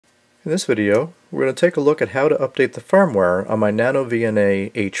In this video, we're going to take a look at how to update the firmware on my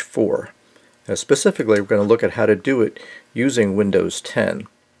NanoVNA-H4. Specifically, we're going to look at how to do it using Windows 10.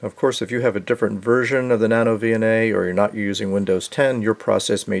 Of course, if you have a different version of the NanoVNA or you're not using Windows 10, your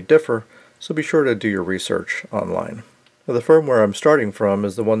process may differ, so be sure to do your research online. Now, the firmware I'm starting from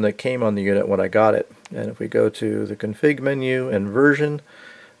is the one that came on the unit when I got it. And if we go to the config menu and version,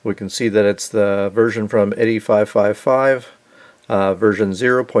 we can see that it's the version from EDI 555. Version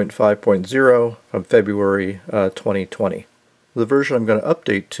 0.5.0 from February 2020. The version I'm going to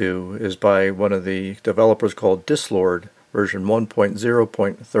update to is by one of the developers called DfuSe version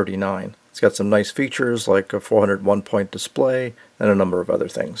 1.0.39. It's got some nice features like a 401 point display and a number of other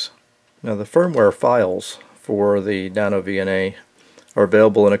things. Now, the firmware files for the NanoVNA are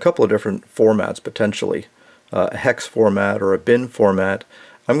available in a couple of different formats potentially. A hex format or a bin format.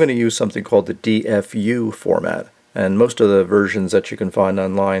 I'm going to use something called the DFU format. And most of the versions that you can find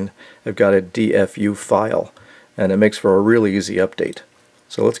online have got a DFU file, and it makes for a really easy update.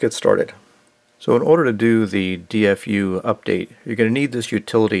 So let's get started. So in order to do the DFU update, you're going to need this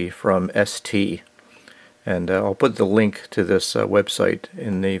utility from ST. And I'll put the link to this website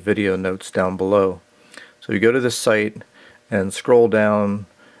in the video notes down below. So you go to this site and scroll down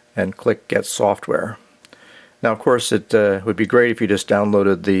and click Get Software. Now, of course, it would be great if you just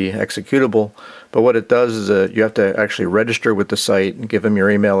downloaded the executable, but what it does is you have to actually register with the site and give them your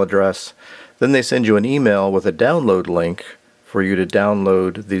email address. Then they send you an email with a download link for you to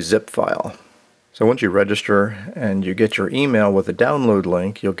download the zip file. So once you register and you get your email with a download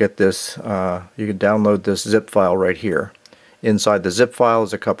link, you'll get this, you can download this zip file right here. Inside the zip file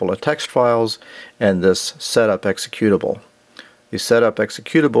is a couple of text files and this setup executable. The setup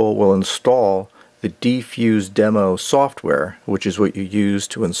executable will install the DfuSe Demo software, which is what you use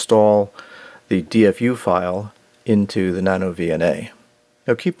to install the DFU file into the NanoVNA.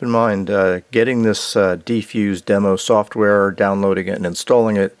 Now keep in mind, getting this DfuSe Demo software, downloading it and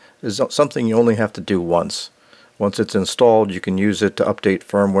installing it is something you only have to do once. Once it's installed, you can use it to update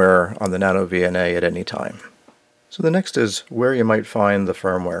firmware on the NanoVNA at any time. So the next is where you might find the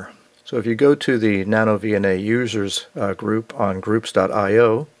firmware. So if you go to the NanoVNA users group on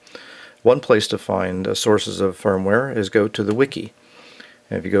groups.io, one place to find sources of firmware is go to the wiki.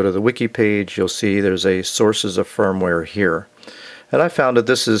 And if you go to the wiki page, you'll see there's a sources of firmware here. And I found that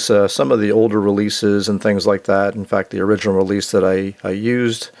this is some of the older releases and things like that. In fact, the original release that I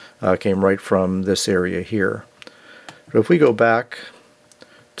used came right from this area here. But if we go back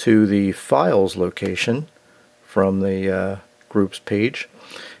to the files location from the groups page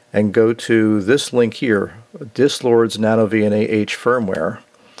and go to this link here, DfuSe's NanoVNA-H firmware,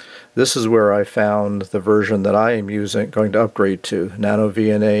 this is where I found the version that I am going to upgrade to,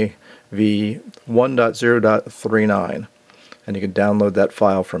 NanoVNA v1.0.39. And you can download that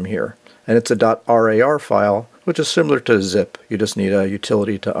file from here. And it's a .rar file, which is similar to zip. You just need a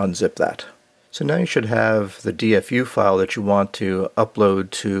utility to unzip that. So now you should have the DFU file that you want to upload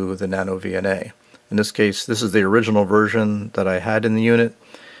to the NanoVNA. In this case, this is the original version that I had in the unit.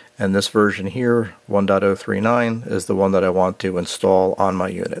 And this version here, 1.039, is the one that I want to install on my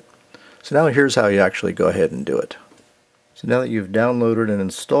unit. So now here's how you actually go ahead and do it. So now that you've downloaded and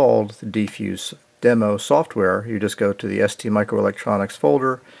installed the DfuSe Demo software, you just go to the ST Microelectronics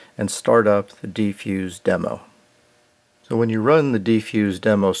folder and start up the DfuSe Demo. So when you run the DfuSe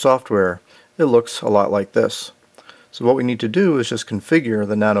Demo software, it looks a lot like this. So what we need to do is just configure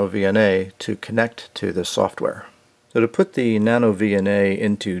the NanoVNA to connect to this software. So to put the NanoVNA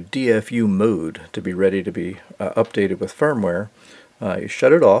into DFU mode to be ready to be updated with firmware, you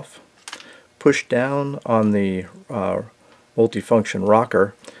shut it off, push down on the multifunction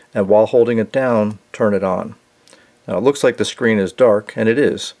rocker, and while holding it down, turn it on. Now it looks like the screen is dark, and it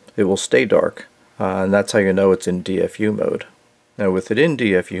is. It will stay dark, and that's how you know it's in DFU mode. Now with it in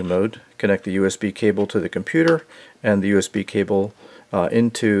DFU mode, connect the USB cable to the computer and the USB cable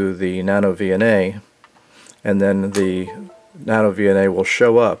into the NanoVNA, and then the NanoVNA will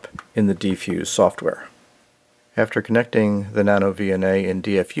show up in the DfuSe software. After connecting the NanoVNA in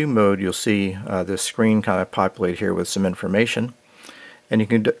DFU mode, you'll see this screen kind of populate here with some information. And you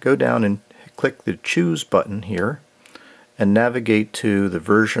can go down and click the Choose button here and navigate to the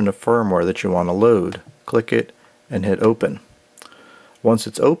version of firmware that you want to load. Click it and hit Open. Once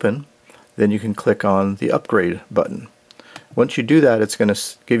it's open, then you can click on the Upgrade button. Once you do that, it's going to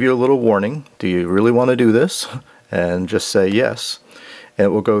give you a little warning. Do you really want to do this? And just say yes. And it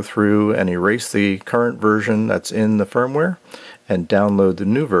will go through and erase the current version that's in the firmware and download the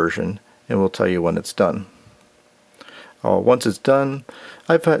new version, and we'll tell you when it's done. Once it's done,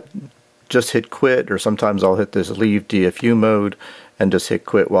 I've just hit quit, or sometimes I'll hit this leave DFU mode, and just hit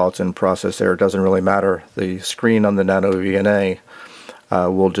quit while it's in process there. It doesn't really matter. The screen on the NanoVNA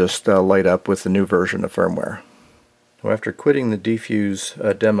will just light up with the new version of firmware. Well, after quitting the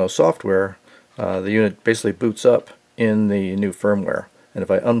DfuSe Demo software, the unit basically boots up in the new firmware. And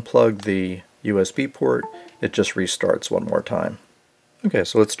if I unplug the USB port, it just restarts one more time. Okay,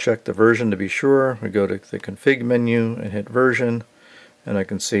 so let's check the version to be sure. We go to the config menu and hit version, and I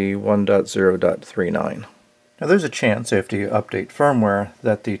can see 1.0.39. Now there's a chance after you update firmware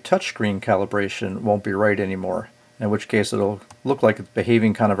that the touchscreen calibration won't be right anymore, in which case it'll look like it's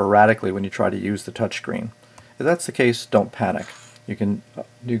behaving kind of erratically when you try to use the touchscreen. If that's the case, don't panic. You can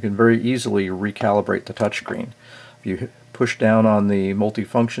very easily recalibrate the touchscreen. If you push down on the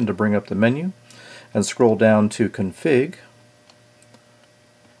multifunction to bring up the menu and scroll down to config,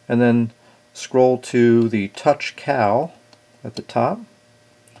 and then scroll to the touch cal at the top,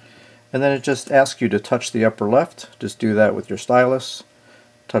 and then it just asks you to touch the upper left. Just do that with your stylus.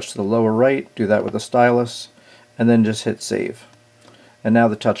 Touch the lower right, do that with the stylus, and then just hit save. And now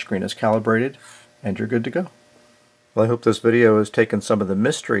the touchscreen is calibrated and you're good to go. Well, I hope this video has taken some of the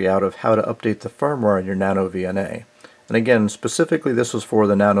mystery out of how to update the firmware on your NanoVNA. And again, specifically this was for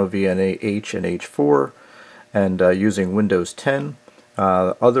the NanoVNA-H and H4 and using Windows 10.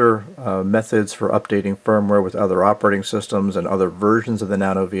 Other methods for updating firmware with other operating systems and other versions of the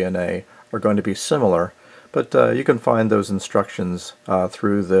NanoVNA are going to be similar, but you can find those instructions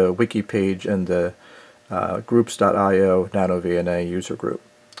through the wiki page and the groups.io NanoVNA user group.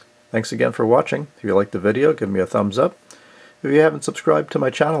 Thanks again for watching. If you liked the video, give me a thumbs up. If you haven't subscribed to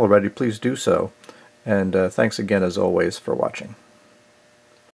my channel already, please do so. And thanks again, as always, for watching.